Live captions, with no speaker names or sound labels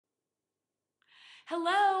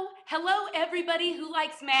Hello everybody who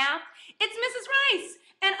likes math. It's Mrs. Rice,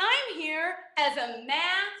 and I'm here as a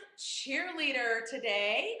math cheerleader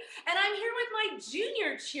today, and I'm here with my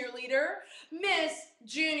junior cheerleader, Miss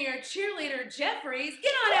Junior Cheerleader Jeffries.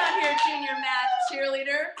 Get on out here, junior math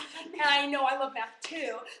cheerleader. I know I love math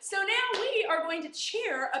too. So now we are going to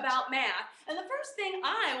cheer about math, and the first thing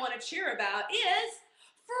I want to cheer about is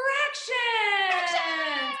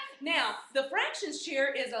fractions! Now, the fractions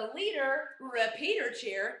cheer is a leader, repeater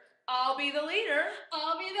cheer. I'll be the leader.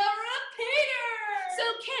 I'll be the repeater. So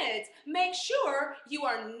kids, make sure you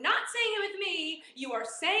are not saying it with me. You are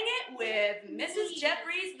saying it with Mrs.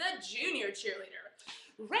 Jeffries, the junior cheerleader.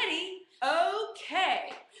 Ready?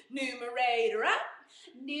 Okay. Numerator up.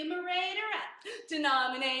 Numerator up.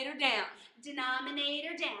 Denominator down.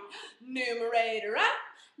 Denominator down. Numerator up.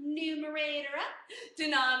 Numerator up.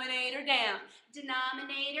 Denominator down.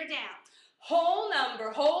 Denominator down. Whole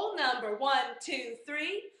number, 1, 2,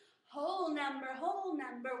 3. Whole number, 1,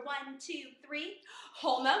 2, 3.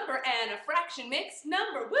 Whole number and a fraction mixed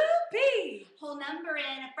number, whoopee! Whole number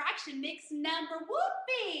and a fraction mixed number,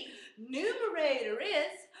 whoopee! Numerator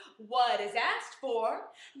is what is asked for.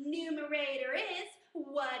 Numerator is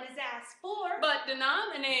what is asked for. But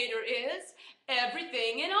denominator is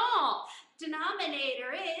everything and all.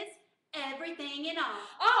 Denominator is everything and all.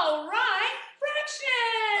 All right,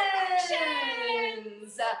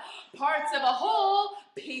 fractions! Parts of a whole,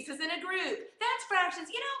 pieces in a group. That's fractions,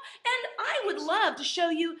 and I would love to show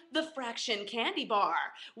you the fraction candy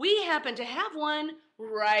bar. We happen to have one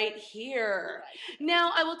right here.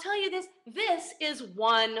 Now, I will tell you this is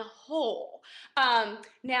one whole.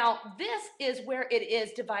 Now, this is where it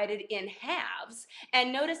is divided in halves.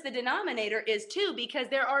 And notice the denominator is 2 because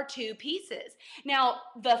there are 2 pieces. Now,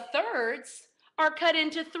 the thirds are cut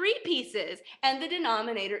into 3 pieces, and the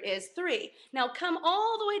denominator is 3. Now, come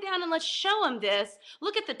all the way down and let's show them this.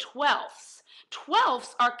 Look at the twelfths.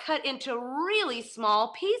 Twelfths are cut into really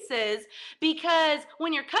small pieces because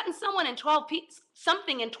when you're cutting something in 12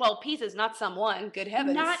 pieces, not someone, good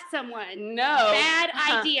heavens. Not someone. No. Bad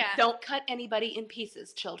idea. Don't cut anybody in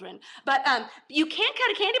pieces, children. But you can't cut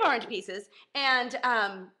a candy bar into pieces, and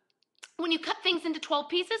when you cut things into 12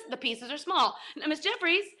 pieces, the pieces are small. Now, Miss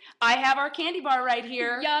Jeffries, I have our candy bar right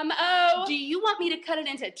here. Yum-o. Do you want me to cut it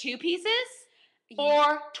into 2 pieces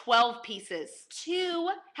or 12 pieces?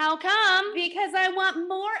 2. How come? Because I want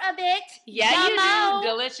more of it. Yeah, Yum-o. you do.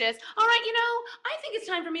 Delicious. All right, I think it's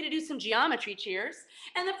time for me to do some geometry cheers.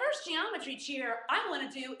 And the first geometry cheer I want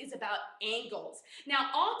to do is about angles. Now,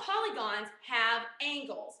 all polygons have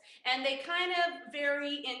angles, and they kind of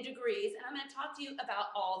vary in degrees, and I'm going to talk to you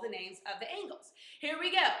about all the names of the angles. Here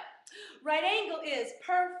we go. Right angle is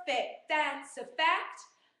perfect. That's a fact.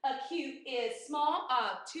 Acute is small.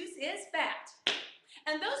 Obtuse is fat.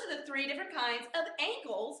 And those are the 3 different kinds of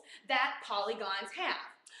angles that polygons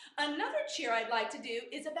have. Another cheer I'd like to do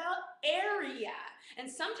is about area. And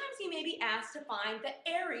sometimes you may be asked to find the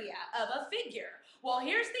area of a figure. Well,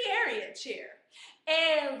 here's the area cheer.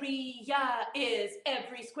 Area is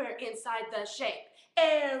every square inside the shape.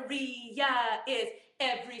 Area is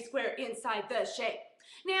every square inside the shape.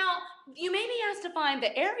 Now, you may be asked to find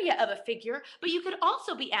the area of a figure, but you could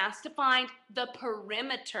also be asked to find the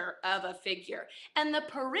perimeter of a figure. And the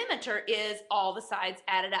perimeter is all the sides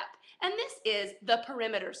added up. And this is the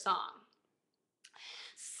perimeter song.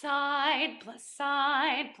 Side plus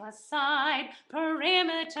side plus side,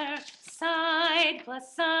 perimeter. Side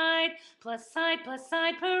plus side plus side plus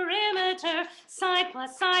side, perimeter. Side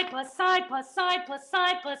plus side plus side plus side plus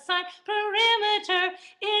side plus side, perimeter.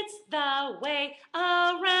 It's the way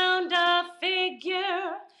around a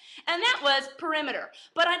figure. And that was perimeter.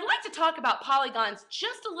 But I'd like to talk about polygons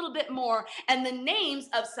just a little bit more and the names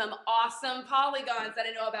of some awesome polygons that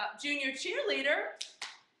I know about. Junior cheerleader.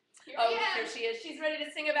 Here she is. She's ready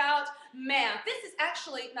to sing about math. This is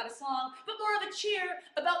actually not a song, but more of a cheer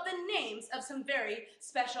about the names of some very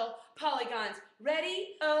special polygons.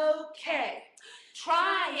 Ready? Okay.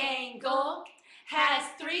 Triangle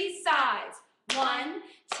has 3 sides. 1,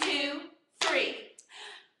 2, 3.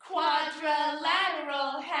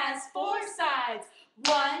 Quadrilateral has 4 sides.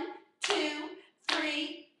 1, 2,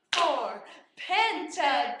 3, 4.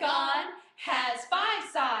 Pentagon has 5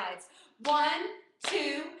 sides. 1,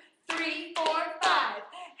 2, 3, 4, 5.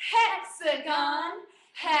 Hexagon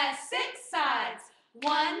has 6 sides.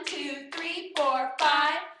 1, 2, 3, 4,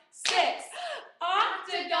 5, 6.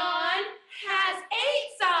 Octagon has 8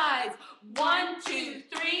 sides. 1, 2,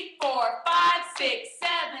 3, 4, 5, 6,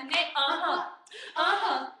 7, 8.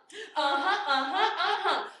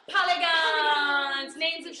 Polygons,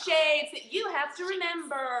 names of shapes that you have to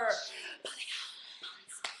remember.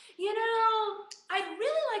 Polygons. I'd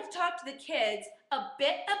to talk to the kids a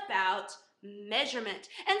bit about measurement,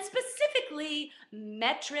 and specifically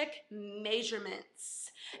metric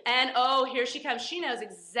measurements. And oh, here she comes. She knows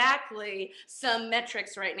exactly some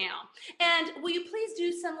metrics right now. And will you please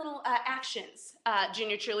do some little actions,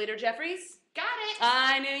 junior cheerleader Jeffries? Got it.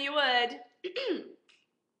 I knew you would.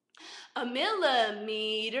 A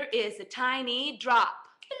millimeter is a tiny drop.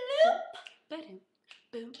 Bloop.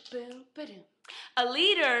 Boom, boom, boom. A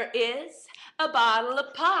liter is a bottle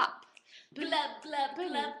of pop. Glub, glub,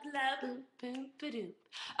 glub, glub. Boom, boom, boom.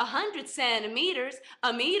 100 centimeters,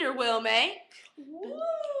 a meter will make. Woo.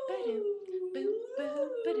 Boom, boom, boom,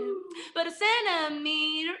 boom. But a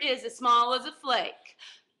centimeter is as small as a flake.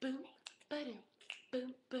 Boom, boom,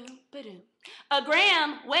 boom, boom, boom. A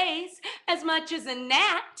gram weighs as much as a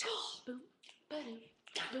gnat. Boom, boom,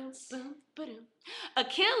 boom, boom, boom. A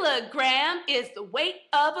kilogram is the weight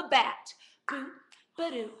of a bat. Boom,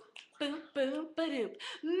 boom, boom, boom, boom.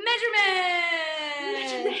 Measurements.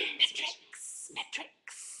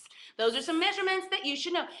 Metrics. Those are some measurements that you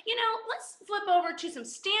should know. You know, let's flip over to some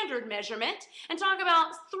standard measurement and talk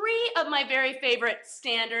about 3 of my very favorite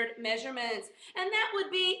standard measurements. And that would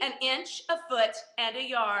be an inch, a foot, and a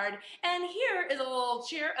yard. And here is a little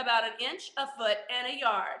cheer about an inch, a foot, and a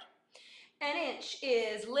yard. An inch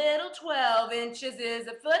is little, 12 inches is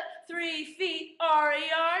a foot, 3 feet are a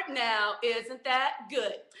yard. Now, isn't that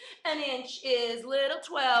good? An inch is little,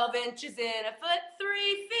 12 inches in a foot,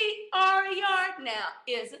 3 feet are a yard. Now,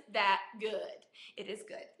 isn't that good? It is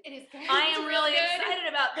good. It is good. I am really excited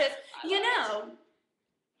about this. You know,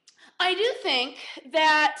 I do think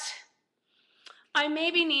that I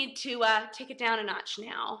maybe need to take it down a notch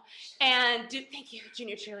now and do, thank you,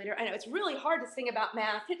 junior cheerleader. I know it's really hard to sing about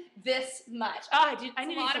math this much. Oh, I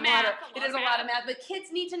need some water. It is a lot of math, but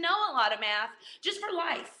kids need to know a lot of math just for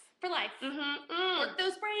life. For life. Mm-hmm. Work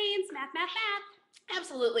those brains. Math, math, math.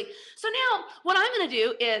 Absolutely. So now what I'm going to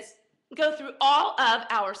do is go through all of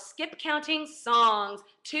our skip counting songs,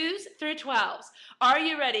 2s through 12s. Are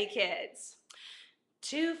you ready, kids?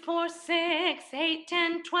 2, 4, 6, 8,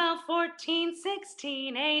 10, 12, 14,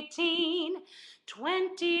 16, 18,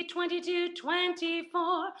 20, 22,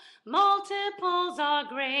 24. Multiples are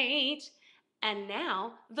great. And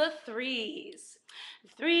now the 3s.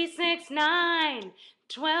 3, 6, 9,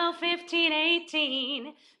 12, 15,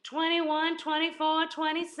 18, 21, 24,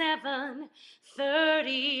 27,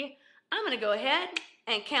 30. I'm going to go ahead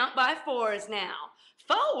and count by 4s now.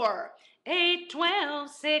 4, 8, 12,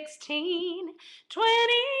 16,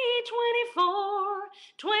 20, 24,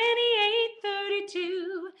 28,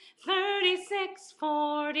 32, 36,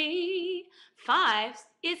 40. 5s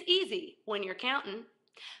is easy when you're counting.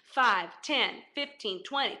 5, 10, 15,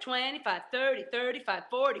 20, 25, 30, 35,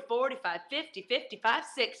 40, 45, 50, 55,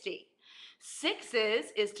 60.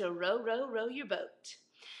 6s is to row, row, row your boat.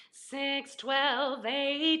 6, 12,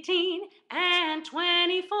 18, and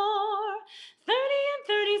 24, 30 and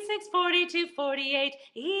 36, 42, 48,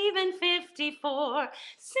 even 54,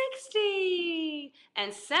 60.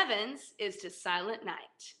 And 7s is to silent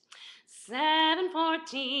night. 7,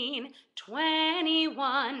 14,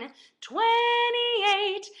 21,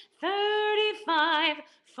 28, 35,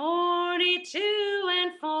 42,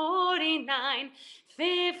 and 49,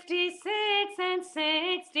 56 and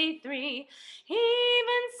 63,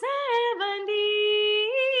 even 70.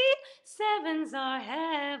 7s are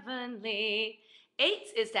heavenly.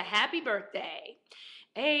 8s is to happy birthday.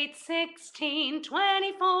 8, 16,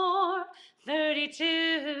 24,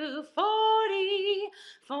 32, 40,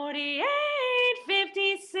 48,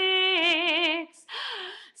 56,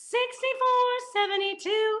 64,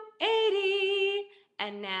 72, 80.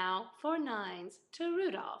 And now for 9s to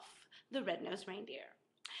Rudolph the red-nosed reindeer.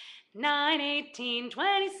 9, 18,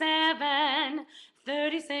 27,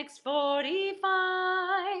 36,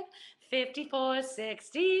 45, 54,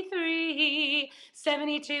 63,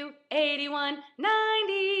 72, 81,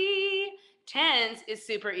 90. 10s is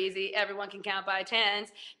super easy. Everyone can count by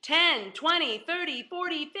 10s. 10, 20, 30,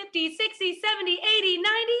 40, 50, 60, 70, 80,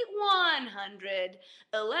 90, 100.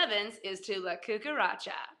 11s is to La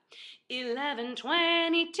Cucaracha. 11,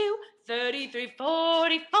 22, 33,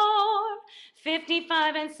 44,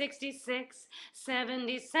 55 and 66,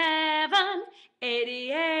 77,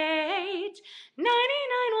 88, 99,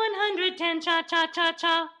 110,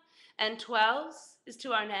 cha-cha-cha-cha. And 12s is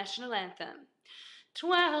to our national anthem.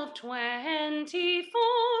 12, 24,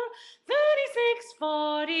 36,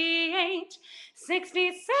 48,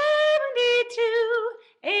 60, 72,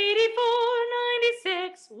 84,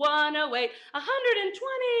 96, 108,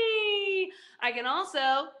 120. I can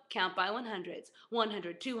also count by 100s.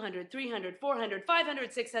 100, 200, 300, 400,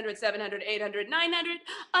 500, 600, 700, 800, 900,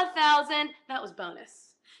 1,000. That was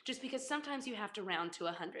bonus. just because sometimes you have to round to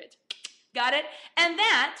 100. Got it? And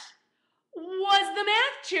that was the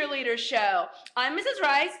Math Cheerleader Show. I'm Mrs.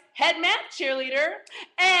 Rice, head math cheerleader,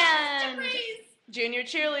 and junior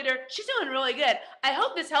cheerleader. She's doing really good. I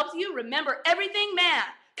hope this helps you remember everything math.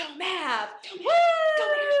 Go math! Woo! Go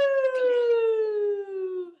math!